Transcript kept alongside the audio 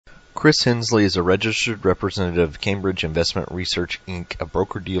Chris Hensley is a registered representative of Cambridge Investment Research, Inc., a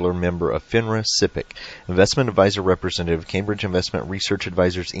broker-dealer member of FINRA SIPC, investment advisor representative of Cambridge Investment Research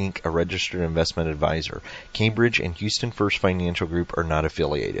Advisors, Inc., a registered investment advisor. Cambridge and Houston First Financial Group are not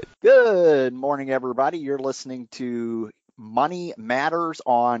affiliated. Good morning, everybody. You're listening to Money Matters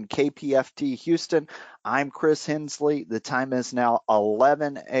on KPFT Houston. I'm Chris Hensley. The time is now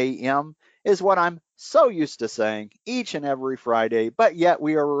 11 a.m. is what I'm so used to saying each and every Friday, but yet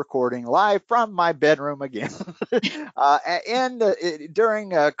we are recording live from my bedroom again. During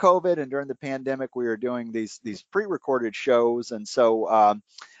COVID and during the pandemic, we were doing these pre-recorded shows, and so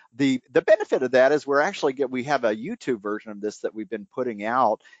the benefit of that is we have a YouTube version of this that we've been putting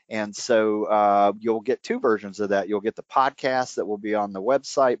out, and so you'll get two versions of that. You'll get the podcast that will be on the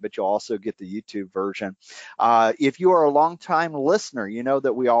website, but you'll also get the YouTube version. If you are a longtime listener, you know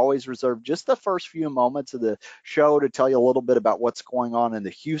that we always reserve just the first few moments of the show to tell you a little bit about what's going on in the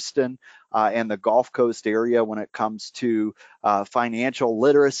Houston and the Gulf Coast area when it comes to financial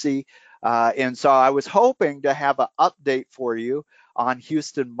literacy. And so I was hoping to have an update for you on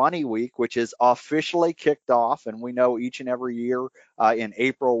Houston Money Week, which is officially kicked off. And we know each and every year in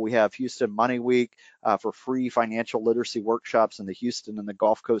April, we have Houston Money Week for free financial literacy workshops in the Houston and the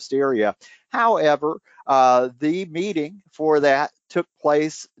Gulf Coast area. However, the meeting for that took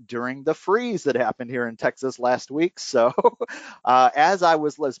place during the freeze that happened here in Texas last week. So as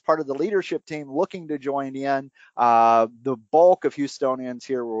part of the leadership team looking to join in, the bulk of Houstonians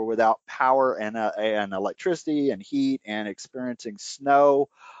here were without power and electricity and heat and experiencing snow.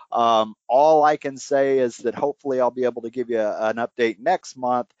 All I can say is that hopefully I'll be able to give you an update next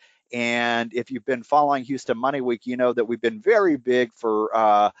month. And if you've been following Houston Money Week, you know that we've been very big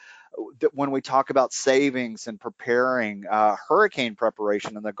for when we talk about savings and preparing hurricane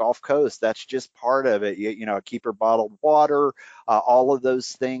preparation in the Gulf Coast. That's just part of it. Keep your bottled water, all of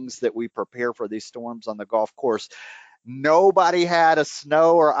those things that we prepare for these storms on the Gulf course. Nobody had a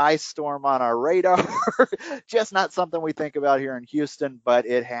snow or ice storm on our radar. Just not something we think about here in Houston, but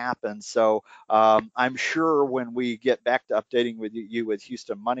it happens. So I'm sure when we get back to updating with you with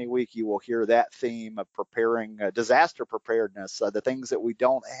Houston Money Week, you will hear that theme of preparing disaster preparedness, the things that we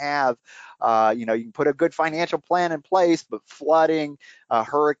don't have. You can put a good financial plan in place, but flooding,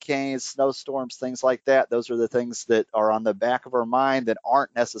 hurricanes, snowstorms, things like that, those are the things that are on the back of our mind that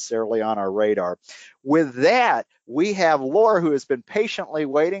aren't necessarily on our radar. With that, we have Laura, who has been patiently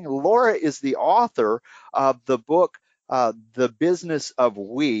waiting. Laura is the author of the book, The Business of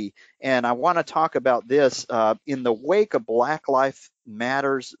We, and I want to talk about this in the wake of Black Lives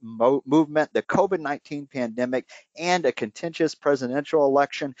Matters movement, the COVID-19 pandemic, and a contentious presidential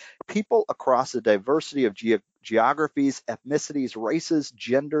election. People across a diversity of geographies, ethnicities, races,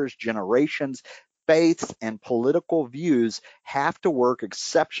 genders, generations, faiths, and political views have to work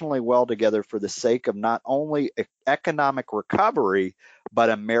exceptionally well together for the sake of not only economic recovery,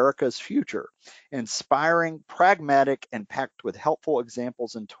 but America's future. Inspiring, pragmatic, and packed with helpful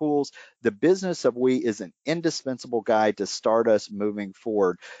examples and tools, The Business of We is an indispensable guide to start us moving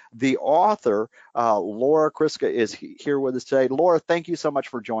forward. The author, Laura Kriska, is here with us today. Laura, thank you so much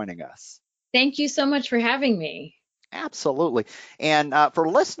for joining us. Thank you so much for having me. Absolutely. And for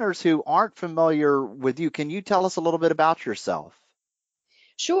listeners who aren't familiar with you, can you tell us a little bit about yourself?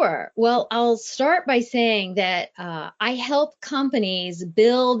 Sure. Well, I'll start by saying that I help companies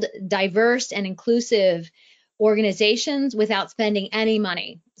build diverse and inclusive organizations without spending any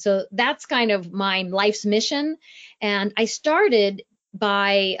money. So that's kind of my life's mission. And I started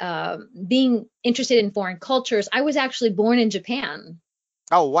by being interested in foreign cultures. I was actually born in Japan.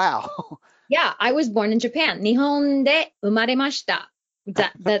 Oh, wow. Yeah, I was born in Japan. Nihon de umaremashita.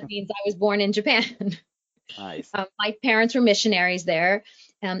 That means I was born in Japan. Nice. My parents were missionaries there,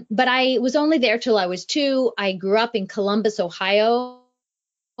 but I was only there till I was 2. I grew up in Columbus, Ohio.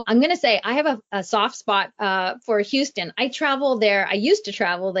 I'm going to say I have a soft spot for Houston. I travel there. I used to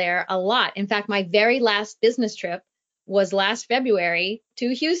travel there a lot. In fact, my very last business trip was last February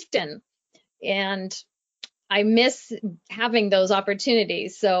to Houston, and I miss having those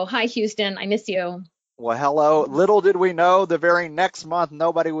opportunities. So hi, Houston, I miss you. Well, hello. Little did we know the very next month,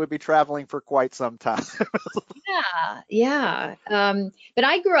 nobody would be traveling for quite some time. Yeah. But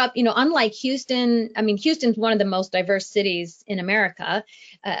I grew up, unlike Houston. I mean, Houston's one of the most diverse cities in America.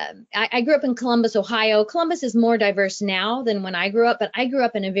 I grew up in Columbus, Ohio. Columbus is more diverse now than when I grew up, but I grew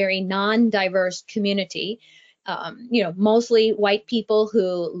up in a very non-diverse community. Mostly white people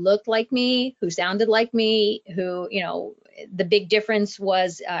who looked like me, who sounded like me, who, the big difference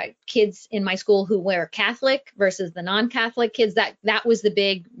was kids in my school who were Catholic versus the non-Catholic kids. That was the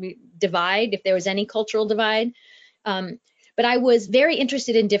big divide, if there was any cultural divide. But but I was very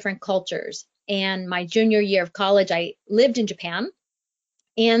interested in different cultures. And my junior year of college, I lived in Japan.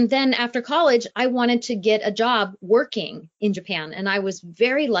 And then after college, I wanted to get a job working in Japan. And I was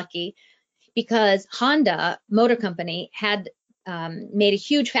very lucky because Honda Motor Company had made a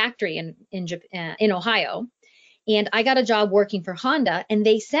huge factory in Ohio. And I got a job working for Honda, and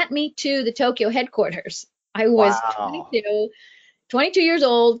they sent me to the Tokyo headquarters. I was Wow. 22 years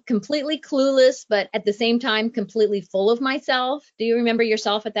old, completely clueless, but at the same time, completely full of myself. Do you remember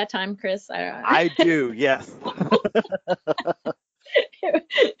yourself at that time, Chris? I do, yes.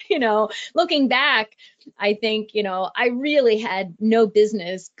 Looking back, I think, I really had no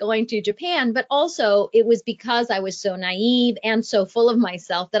business going to Japan, but also it was because I was so naive and so full of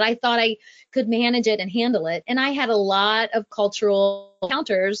myself that I thought I could manage it and handle it. And I had a lot of cultural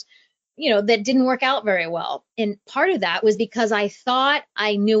encounters, that didn't work out very well. And part of that was because I thought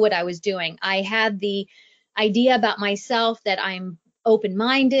I knew what I was doing. I had the idea about myself that I'm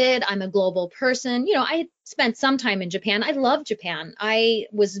open-minded, I'm a global person. I had spent some time in Japan. I love Japan. I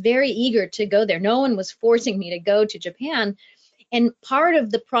was very eager to go there. No one was forcing me to go to Japan. And part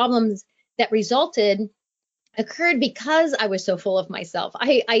of the problems that resulted occurred because I was so full of myself.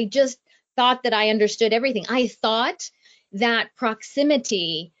 I just thought that I understood everything. I thought that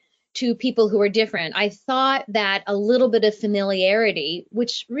proximity to people who are different, I thought that a little bit of familiarity,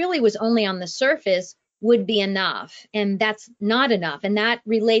 which really was only on the surface, would be enough. And that's not enough. And that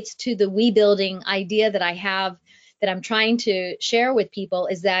relates to the we building idea that I have, that I'm trying to share with people,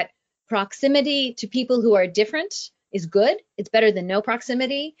 is that proximity to people who are different is good. It's better than no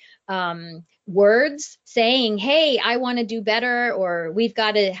proximity. Words saying, hey, I want to do better, or we've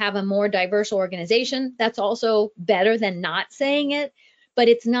got to have a more diverse organization, that's also better than not saying it, but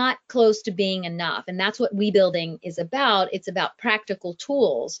it's not close to being enough. And that's what we building is about. It's about practical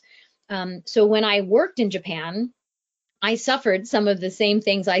tools. So when I worked in Japan, I suffered some of the same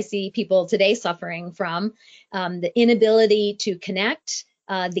things I see people today suffering from, the inability to connect,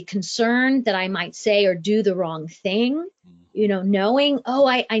 the concern that I might say or do the wrong thing, knowing, oh,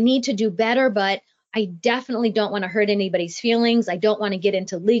 I need to do better, but I definitely don't want to hurt anybody's feelings. I don't want to get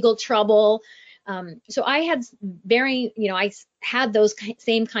into legal trouble. So I had I had those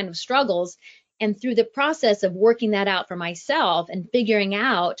same kind of struggles. And through the process of working that out for myself and figuring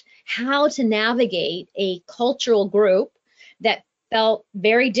out how to navigate a cultural group that felt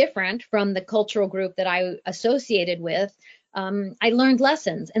very different from the cultural group that I associated with, I learned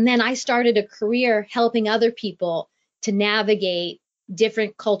lessons. And then I started a career helping other people to navigate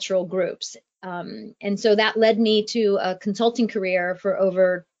different cultural groups. And so that led me to a consulting career for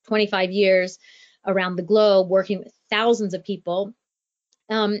over 25 years around the globe, working with thousands of people.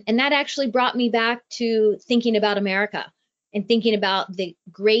 And that actually brought me back to thinking about America and thinking about the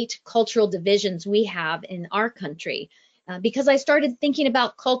great cultural divisions we have in our country, because I started thinking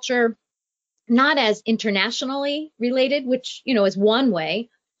about culture not as internationally related, which, is one way,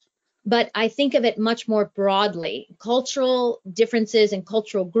 but I think of it much more broadly. Cultural differences and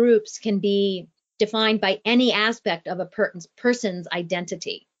cultural groups can be defined by any aspect of a person's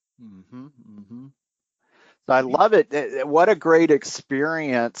identity. Mm-hmm, mm-hmm. So I love it. What a great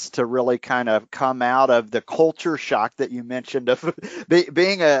experience to really kind of come out of the culture shock that you mentioned of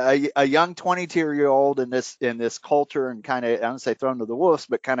being a young 22-year-old in this culture, and kind of, I don't say thrown to the wolves,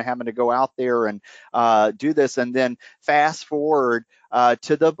 but kind of having to go out there and do this. And then fast forward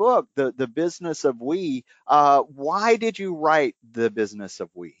to the book, the Business of We. Why did you write The Business of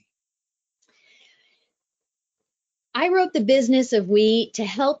We? I wrote The Business of We to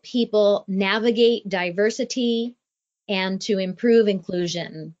help people navigate diversity and to improve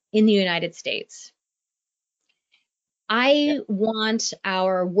inclusion in the United States. I want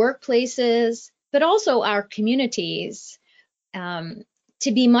our workplaces, but also our communities, to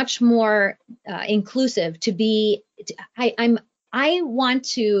be much more inclusive. I want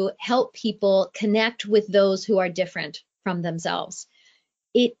to help people connect with those who are different from themselves.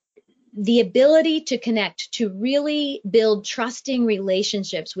 The ability to connect, to really build trusting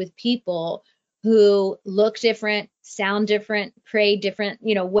relationships with people who look different, sound different, pray different,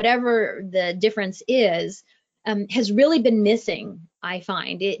 whatever the difference is, has really been missing, I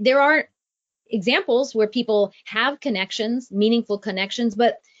find. There are examples where people have connections, meaningful connections,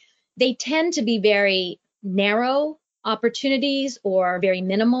 but they tend to be very narrow opportunities or very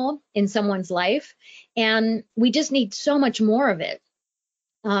minimal in someone's life. And we just need so much more of it.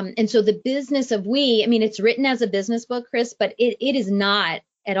 And so The Business of We, it's written as a business book, Chris, but it is not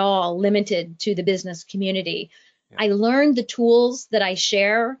at all limited to the business community. Yeah. I learned the tools that I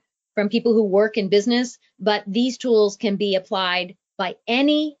share from people who work in business, but these tools can be applied by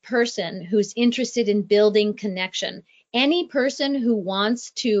any person who's interested in building connection, any person who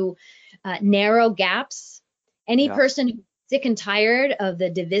wants to narrow gaps, any Yeah. person who's sick and tired of the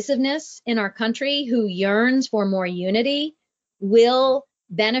divisiveness in our country, who yearns for more unity, will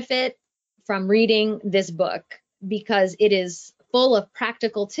benefit from reading this book, because it is full of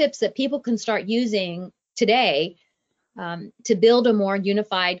practical tips that people can start using today to build a more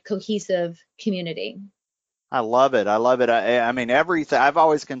unified, cohesive community. I love it. I love it. I mean, everything. I've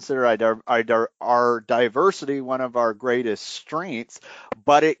always considered our diversity one of our greatest strengths,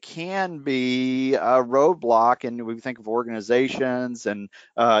 but it can be a roadblock. And we think of organizations and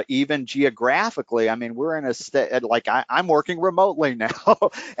even geographically. I mean, we're in a state like I'm working remotely now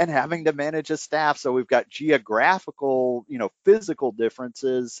and having to manage a staff. So we've got geographical, physical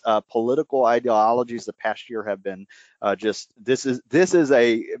differences, political ideologies. The past year have been just this is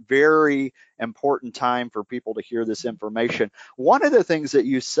a very important time for people to hear this information. One of the things that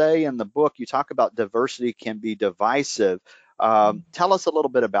you say in the book, you talk about diversity can be divisive. Tell us a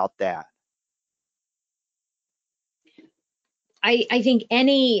little bit about that. I think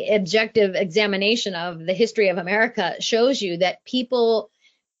any objective examination of the history of America shows you that people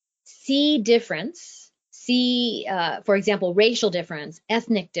see difference, for example, racial difference,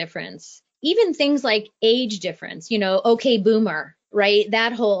 ethnic difference, even things like age difference, okay, boomer, right?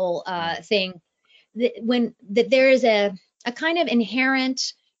 That whole thing, that there is a kind of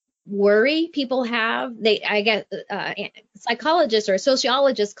inherent worry people have. I guess psychologists or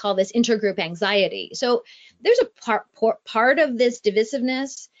sociologists call this intergroup anxiety. So there's a part of this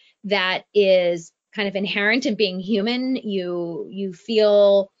divisiveness that is kind of inherent in being human. You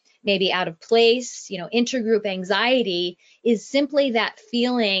feel maybe out of place. Intergroup anxiety is simply that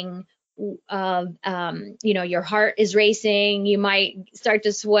feeling of your heart is racing. You might start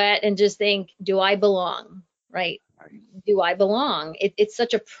to sweat and just think, do I belong, right? Do I belong? It's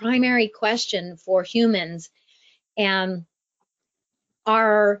such a primary question for humans. And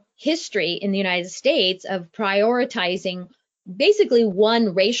our history in the United States of prioritizing basically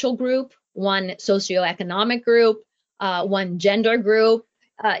one racial group, one socioeconomic group, one gender group,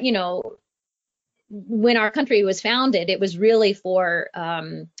 when our country was founded, it was really for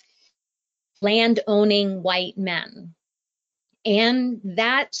land-owning white men. And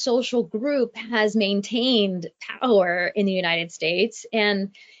that social group has maintained power in the United States,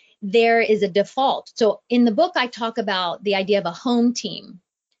 and there is a default. So in the book, I talk about the idea of a home team.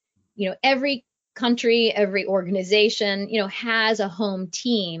 Every country, every organization, has a home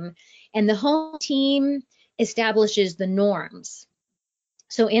team, and the home team establishes the norms.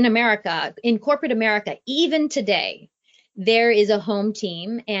 So in America, in corporate America, even today, there is a home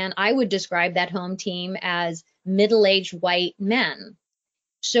team, and I would describe that home team as middle-aged white men.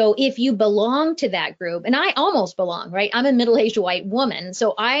 So if you belong to that group, and I almost belong, right? I'm a middle-aged white woman,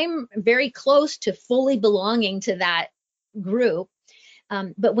 so I'm very close to fully belonging to that group.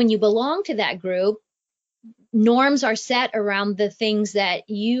 But when you belong to that group, norms are set around the things that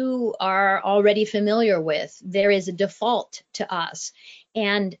you are already familiar with. There is a default to us.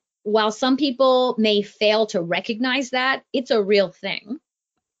 And while some people may fail to recognize that, it's a real thing.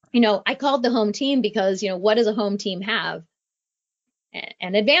 I called the home team because, what does a home team have?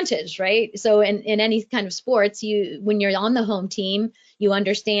 An advantage, right? So in any kind of sports, when you're on the home team, you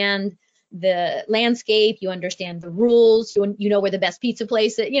understand the landscape, you understand the rules, you know where the best pizza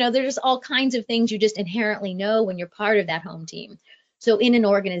place is. There's all kinds of things you just inherently know when you're part of that home team. So in an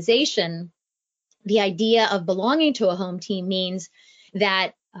organization, the idea of belonging to a home team means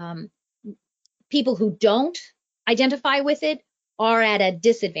that people who don't identify with it are at a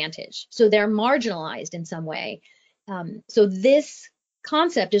disadvantage. So they're marginalized in some way. So this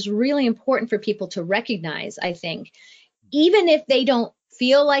concept is really important for people to recognize, I think. Even if they don't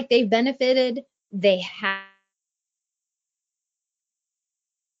feel like they've benefited, they have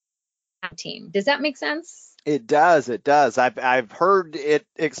a team. Does that make sense? It does. It does. I've heard it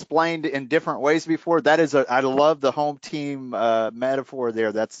explained in different ways before. I love the home team metaphor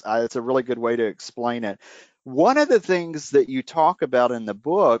there. That's a really good way to explain it. One of the things that you talk about in the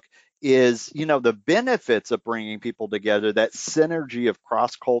book is, the benefits of bringing people together, that synergy of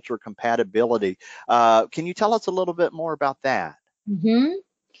cross-culture compatibility. Can you tell us a little bit more about that? Mm-hmm.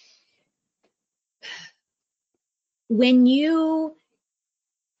 When you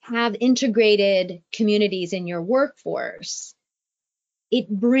have integrated communities in your workforce, it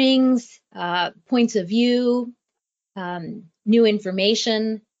brings points of view, new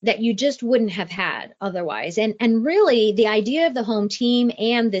information that you just wouldn't have had otherwise. And really, the idea of the home team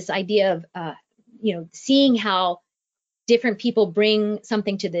and this idea of seeing how different people bring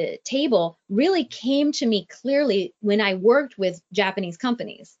something to the table really came to me clearly when I worked with Japanese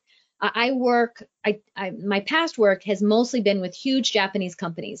companies. My past work has mostly been with huge Japanese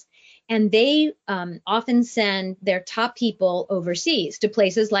companies, and they often send their top people overseas to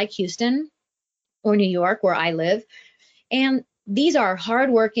places like Houston or New York, where I live. And these are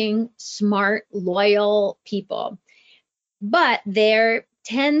hardworking, smart, loyal people. But there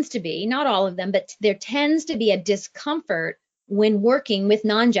tends to be, not all of them, but there tends to be a discomfort when working with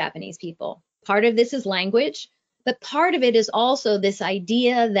non-Japanese people. Part of this is language, but part of it is also this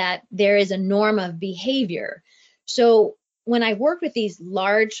idea that there is a norm of behavior. So when I worked with these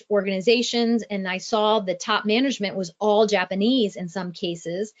large organizations and I saw the top management was all Japanese in some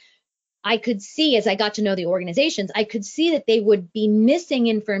cases, I could see, as I got to know the organizations, I could see that they would be missing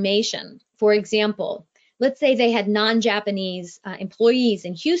information. For example, let's say they had non-Japanese employees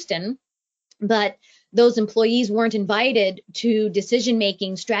in Houston, but those employees weren't invited to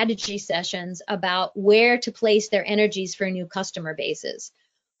decision-making strategy sessions about where to place their energies for new customer bases.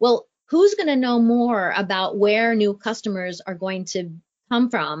 Well, who's going to know more about where new customers are going to come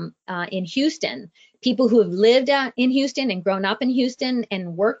from in Houston? People who have lived in Houston and grown up in Houston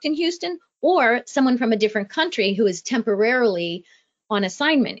and worked in Houston, or someone from a different country who is temporarily on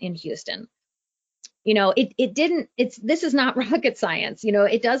assignment in Houston. This is not rocket science,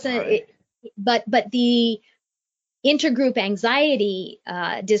 it doesn't, Right. but the intergroup anxiety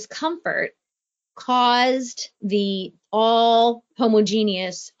discomfort caused the all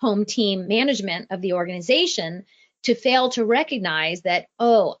homogeneous home team management of the organization to fail to recognize that,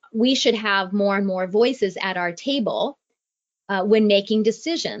 oh, we should have more and more voices at our table when making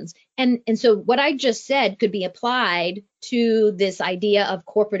decisions. And so what I just said could be applied to this idea of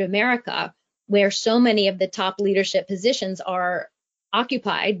corporate America, where so many of the top leadership positions are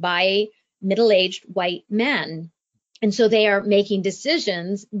occupied by middle-aged white men. And so they are making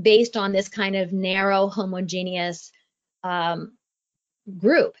decisions based on this kind of narrow, homogeneous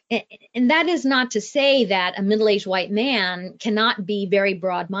group. And that is not to say that a middle-aged white man cannot be very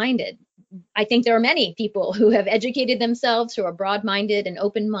broad-minded. I think there are many people who have educated themselves, who are broad-minded and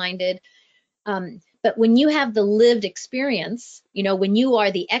open-minded. But when you have the lived experience, when you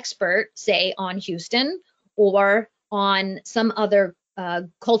are the expert, say on Houston or on some other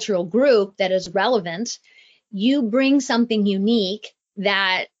cultural group that is relevant, you bring something unique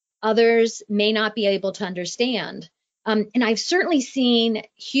that others may not be able to understand. And I've certainly seen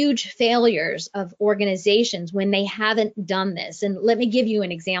huge failures of organizations when they haven't done this. And let me give you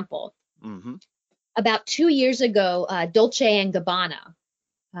an example. Mm-hmm. About 2 years ago, Dolce & Gabbana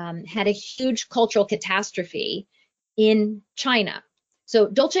had a huge cultural catastrophe in China. So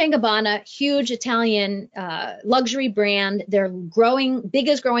Dolce & Gabbana, huge Italian luxury brand, their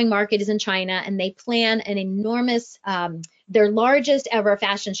biggest growing market is in China, and they plan an enormous, their largest ever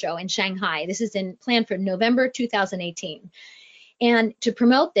fashion show in Shanghai. This is planned for November 2018. And to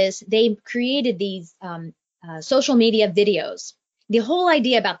promote this, they created these social media videos. The whole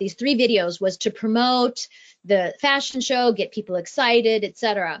idea about these 3 videos was to promote the fashion show, get people excited,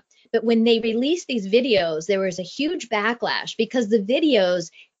 etc. But when they released these videos, there was a huge backlash because the videos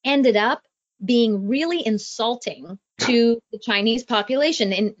ended up being really insulting to the Chinese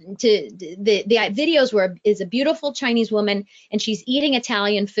population. And the videos is a beautiful Chinese woman, and she's eating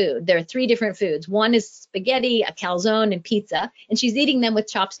Italian food. There are 3 different foods. One is spaghetti, a calzone, and pizza, and she's eating them with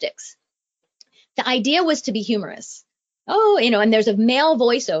chopsticks. The idea was to be humorous. Oh, and there's a male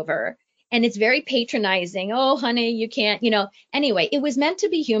voiceover, and it's very patronizing. Oh, honey, you can't, Anyway, it was meant to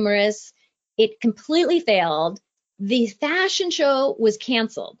be humorous. It completely failed. The fashion show was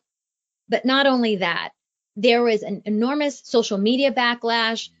canceled. But not only that, there was an enormous social media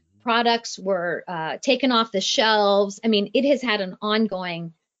backlash. Products were taken off the shelves. I mean, it has had an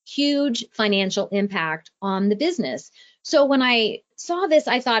ongoing huge financial impact on the business. So when I saw this,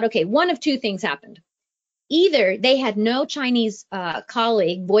 I thought, okay, one of 2 things happened. Either they had no Chinese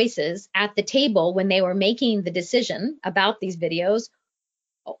colleague voices at the table when they were making the decision about these videos,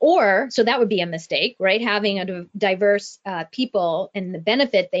 or, so that would be a mistake, right? Having a diverse people and the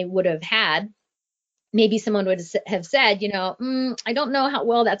benefit they would have had, maybe someone would have said, I don't know how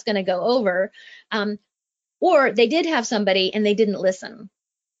well that's going to go over. Or they did have somebody and they didn't listen.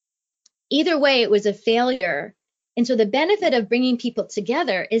 Either way, it was a failure. And so the benefit of bringing people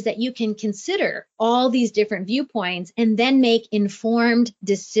together is that you can consider all these different viewpoints and then make informed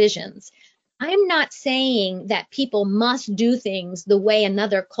decisions. I'm not saying that people must do things the way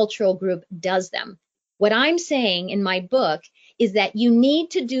another cultural group does them. What I'm saying in my book is that you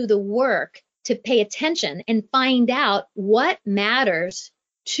need to do the work to pay attention and find out what matters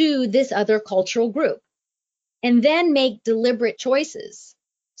to this other cultural group, and then make deliberate choices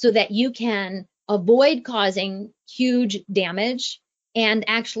so that you can avoid causing huge damage and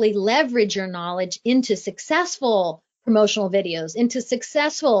actually leverage your knowledge into successful promotional videos, into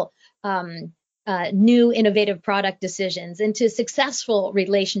successful new innovative product decisions, into successful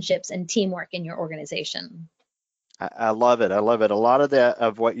relationships and teamwork in your organization. I love it. I love it. A lot of that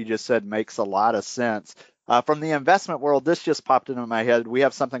of what you just said makes a lot of sense. From the investment world, this just popped into my head. We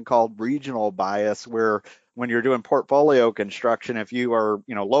have something called regional bias, where when you're doing portfolio construction, if you are,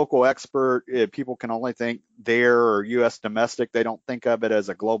 local expert, people can only think there or U.S. domestic. They don't think of it as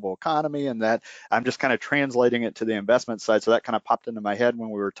a global economy, and that I'm just kind of translating it to the investment side. So that kind of popped into my head when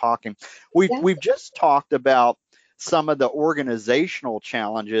we were talking. We've just talked about some of the organizational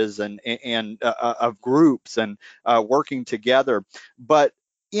challenges and of groups and working together. But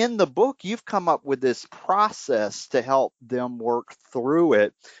in the book, you've come up with this process to help them work through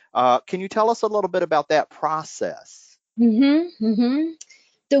it. Can you tell us a little bit about that process? The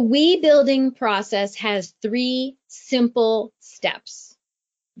we building process has 3 simple steps.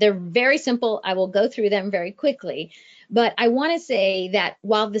 They're very simple. I will go through them very quickly. But I want to say that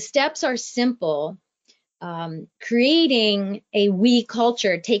while the steps are simple, creating a we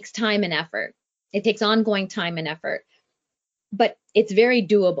culture takes time and effort. It takes ongoing time and effort, but it's very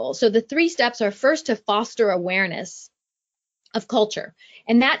doable. So the 3 steps are: first, to foster awareness of culture.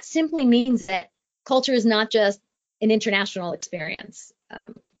 And that simply means that culture is not just an international experience.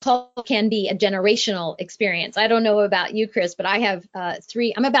 Culture can be a generational experience. I don't know about you, Chris, but I have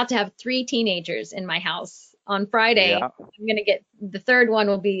I'm about to have 3 teenagers in my house. On Friday, Yeah. I'm going to get, the third one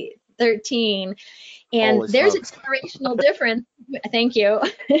will be 13. And Holy there's smokes. a generational difference. Thank you.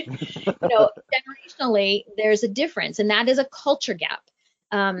 Generationally, there's a difference, and that is a culture gap.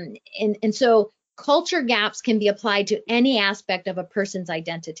 And so culture gaps can be applied to any aspect of a person's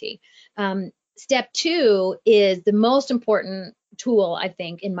identity. Step 2 is the most important tool, I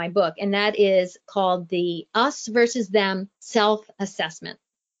think, in my book, and that is called the us versus them self-assessment.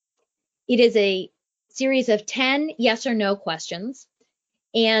 It is a series of 10 yes or no questions.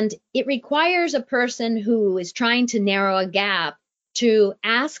 And it requires a person who is trying to narrow a gap to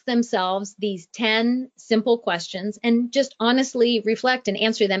ask themselves these 10 simple questions and just honestly reflect and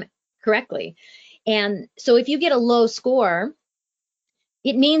answer them correctly. And so if you get a low score,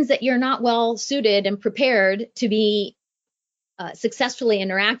 it means that you're not well suited and prepared to be successfully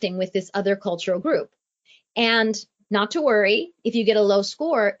interacting with this other cultural group. And not to worry, if you get a low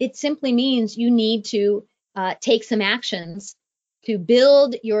score, it simply means you need to take some actions to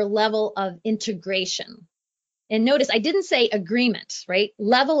build your level of integration. And notice I didn't say agreement, right?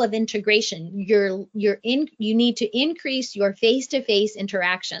 Level of integration. You need to increase your face-to-face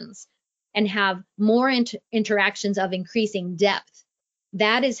interactions and have more interactions of increasing depth.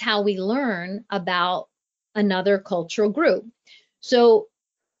 That is how we learn about another cultural group. So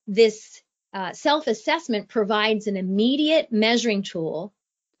this self-assessment provides an immediate measuring tool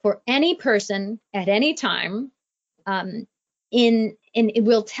for any person at any time, and it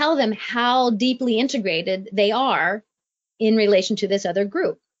will tell them how deeply integrated they are in relation to this other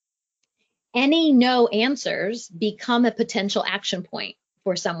group. Any no answers become a potential action point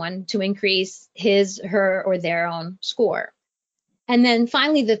for someone to increase his, her, or their own score. And then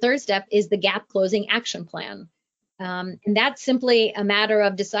finally, the third step is the gap closing action plan. And that's simply a matter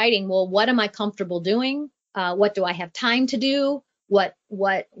of deciding, well, what am I comfortable doing? What do I have time to do? What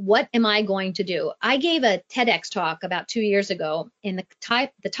am I going to do? I gave a TEDx talk about 2 years ago, and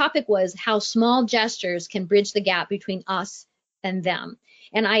the topic was how small gestures can bridge the gap between us and them.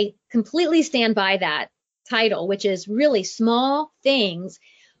 And I completely stand by that title, which is really small things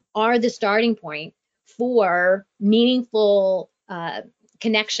are the starting point for meaningful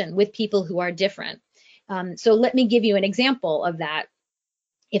connection with people who are different. So let me give you an example of that.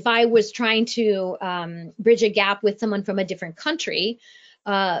 If I was trying to bridge a gap with someone from a different country,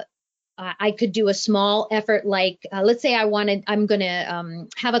 I could do a small effort, like let's say I'm going to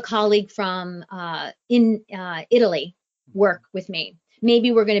have a colleague from in Italy work with me.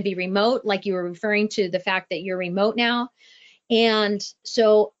 Maybe we're going to be remote, like you were referring to the fact that you're remote now. And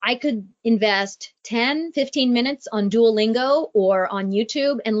so I could invest 10, 15 minutes on Duolingo or on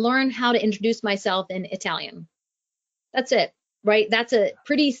YouTube and learn how to introduce myself in Italian. That's it, right? That's a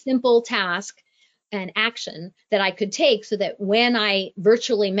pretty simple task and action that I could take so that when I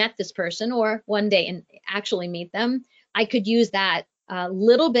virtually met this person or one day and actually meet them, I could use that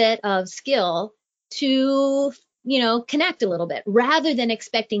little bit of skill to, connect a little bit rather than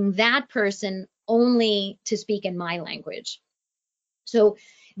expecting that person only to speak in my language. So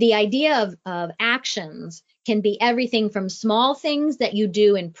the idea of actions can be everything from small things that you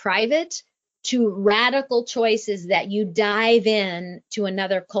do in private to radical choices that you dive in to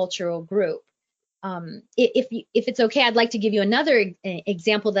another cultural group. if it's okay, I'd like to give you another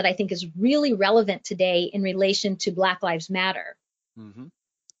example that I think is really relevant today in relation to Black Lives Matter.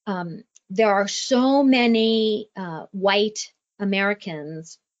 Mm-hmm. There are so many white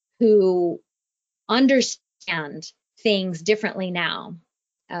Americans who understand things differently now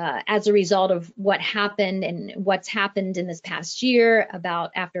as a result of what happened and what's happened in this past year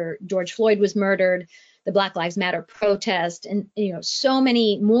about after George Floyd was murdered, the Black Lives Matter protest, and so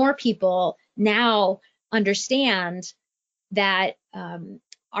many more people now understand that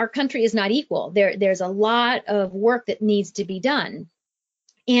our country is not equal. There's a lot of work that needs to be done.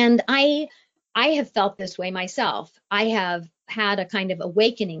 And I have felt this way myself. I have had a kind of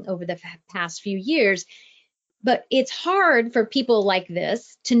awakening over the past few years, but it's hard for people like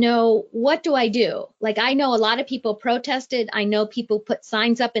this to know, what do I do? Like, I know a lot of people protested. I know people put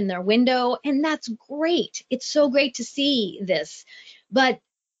signs up in their window, and that's great. It's so great to see this, but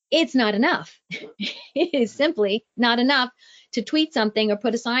it's not enough. It is simply not enough to tweet something or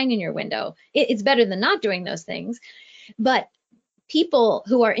put a sign in your window. It's better than not doing those things. But people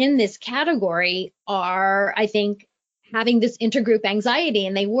who are in this category are, I think, having this intergroup anxiety,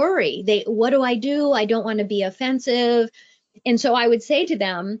 and they worry. What do? I don't want to be offensive. And so I would say to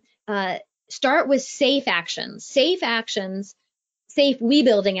them, start with safe actions. Safe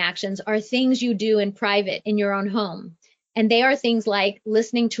we-building actions are things you do in private in your own home. And they are things like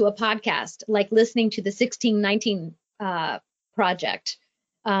listening to a podcast, like listening to the 1619 Project.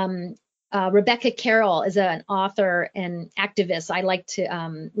 Rebecca Carroll is an author and activist I like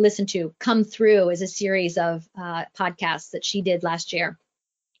to listen to. Come Through is a series of podcasts that she did last year.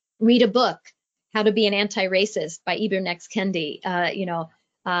 Read a book, How to Be an Anti-Racist by Ibir Next Kendi.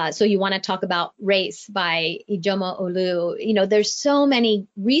 So you want to talk about race by Ijeoma Olu. There's so many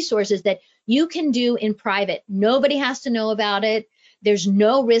resources that you can do in private. Nobody has to know about it. There's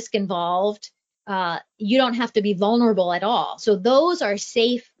no risk involved. You don't have to be vulnerable at all. So those are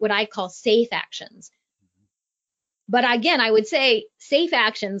safe, what I call safe actions. But again, I would say safe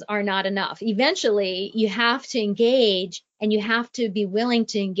actions are not enough. Eventually, you have to engage, and you have to be willing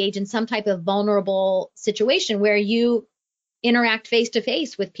to engage in some type of vulnerable situation where you interact face to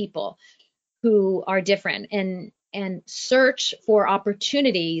face with people who are different, and search for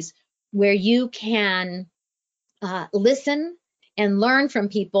opportunities where you can listen and learn from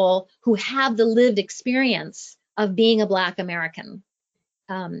people who have the lived experience of being a Black American.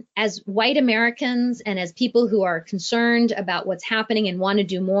 As white Americans and as people who are concerned about what's happening and want to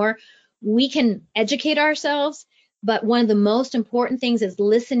do more, we can educate ourselves. But one of the most important things is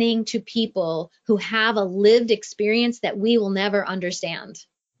listening to people who have a lived experience that we will never understand.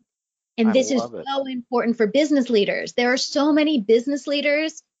 And this is so important for business leaders. There are so many business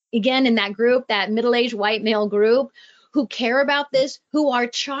leaders, again, in that group, that middle-aged white male group, who care about this, who are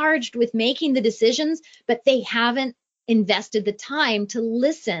charged with making the decisions, but they haven't invested the time to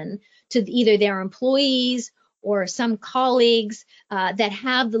listen to either their employees or some colleagues that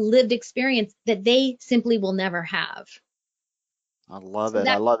have the lived experience that they simply will never have. I love it.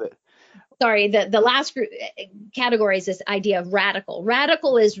 I love it. Sorry, the last group category is this idea of radical.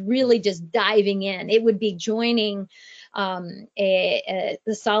 Radical is really just diving in. It would be joining in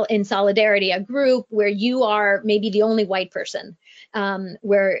solidarity, a group where you are maybe the only white person,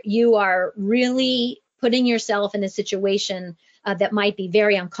 where you are really putting yourself in a situation that might be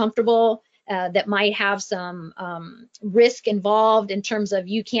very uncomfortable, that might have some risk involved in terms of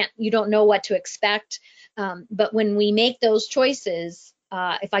you don't know what to expect. But when we make those choices,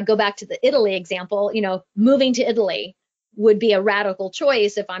 if I go back to the Italy example, moving to Italy would be a radical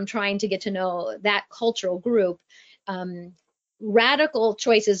choice if I'm trying to get to know that cultural group. Radical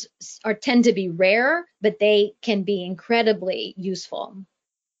choices tend to be rare, but they can be incredibly useful.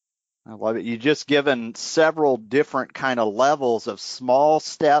 I love it. You've just given several different kind of levels of small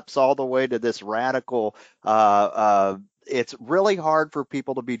steps all the way to this radical. It's really hard for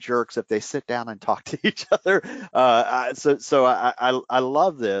people to be jerks if they sit down and talk to each other. So I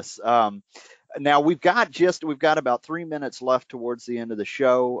love this. Now we've got about 3 minutes left towards the end of the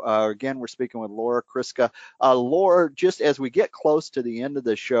show. Again, we're speaking with Laura Kriska. Laura, just as we get close to the end of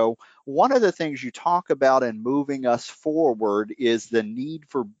the show, one of the things you talk about in moving us forward is the need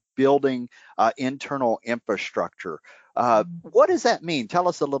for building internal infrastructure. What does that mean? Tell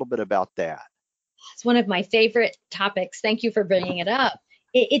us a little bit about that. It's one of my favorite topics. Thank you for bringing it up.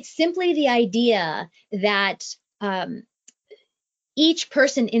 It's simply the idea that each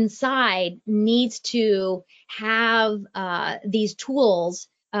person inside needs to have these tools.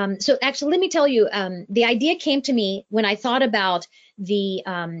 So actually, let me tell you, the idea came to me when I thought about the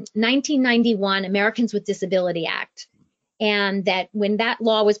 1991 Americans with Disability Act. And that when that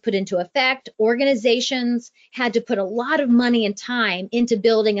law was put into effect, organizations had to put a lot of money and time into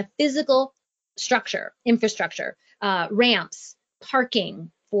building a physical structure, infrastructure, ramps,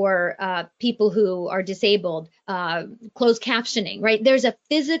 parking for people who are disabled, closed captioning, right? There's a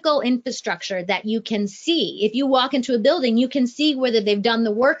physical infrastructure that you can see. If you walk into a building, you can see whether they've done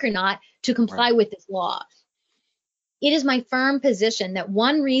the work or not to comply Right. with this law. It is my firm position that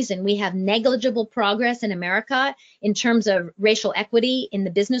one reason we have negligible progress in America in terms of racial equity in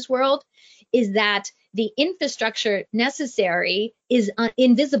the business world is that the infrastructure necessary is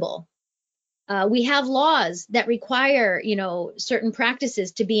invisible. We have laws that require, certain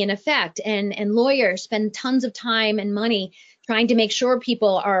practices to be in effect, and lawyers spend tons of time and money trying to make sure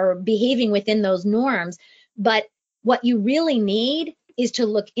people are behaving within those norms. But what you really need is to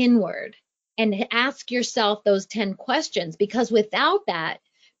look inward and ask yourself those 10 questions, because without that,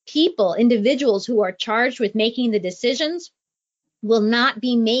 individuals who are charged with making the decisions will not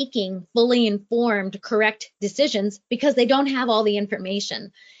be making fully informed, correct decisions because they don't have all the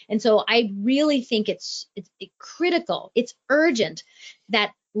information. And so I really think it's critical, it's urgent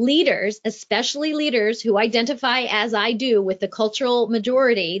that leaders, especially leaders who identify as I do with the cultural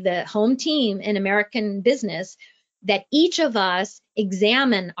majority, the home team in American business, that each of us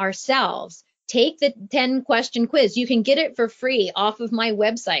examine ourselves. Take the 10 question quiz. You can get it for free off of my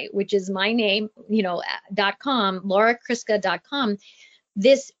website, which is my name, .com, lauraKriska.com.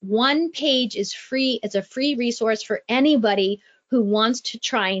 This one page is free. It's a free resource for anybody who wants to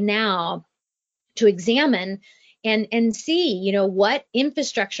try now to examine and see, what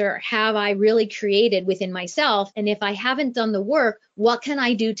infrastructure have I really created within myself? And if I haven't done the work, what can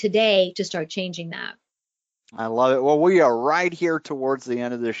I do today to start changing that? I love it. Well, we are right here towards the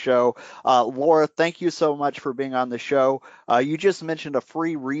end of the show. Laura, thank you so much for being on the show. You just mentioned a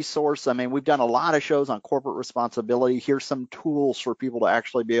free resource. I mean, we've done a lot of shows on corporate responsibility. Here's some tools for people to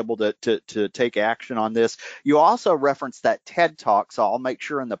actually be able to take action on this. You also referenced that TED Talk, so I'll make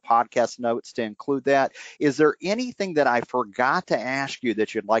sure in the podcast notes to include that. Is there anything that I forgot to ask you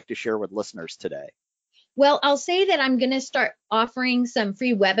that you'd like to share with listeners today? Well, I'll say that I'm going to start offering some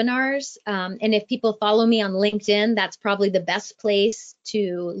free webinars. And if people follow me on LinkedIn, that's probably the best place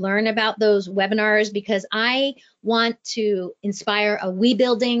to learn about those webinars, because I want to inspire a we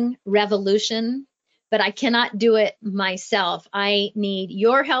building revolution, but I cannot do it myself. I need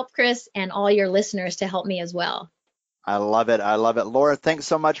your help, Chris, and all your listeners to help me as well. I love it. I love it. Laura, thanks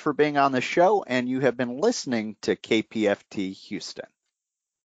so much for being on the show. And you have been listening to KPFT Houston.